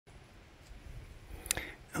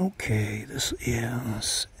Okay, this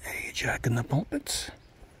is a jack in the pulpit.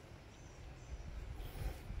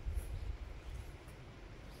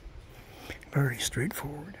 Very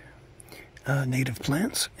straightforward. Native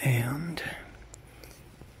plants and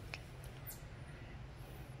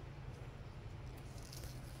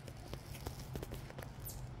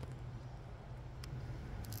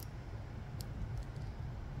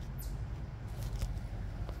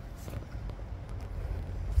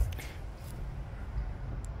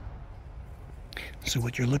so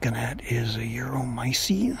what you're looking at is a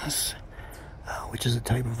Uromyces, which is a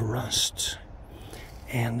type of rust.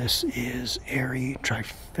 And this is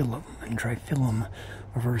ari-triphylli, and triphyllum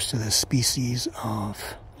refers to the species of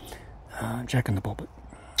jack in the pulpit.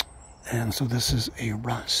 And so this is a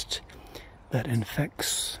rust that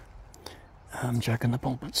infects jack in the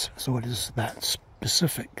pulpits. So it is that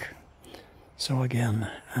specific. So again,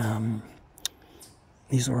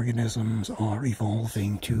 these organisms are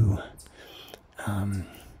evolving to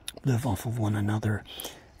live off of one another.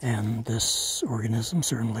 And this organism,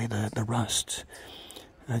 certainly the rust,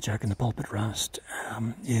 jack in the pulpit rust,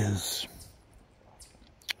 is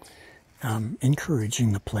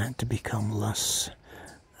encouraging the plant to become less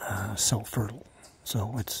self-fertile.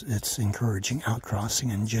 So it's encouraging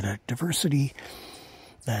outcrossing and genetic diversity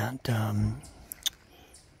that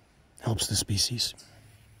helps the species.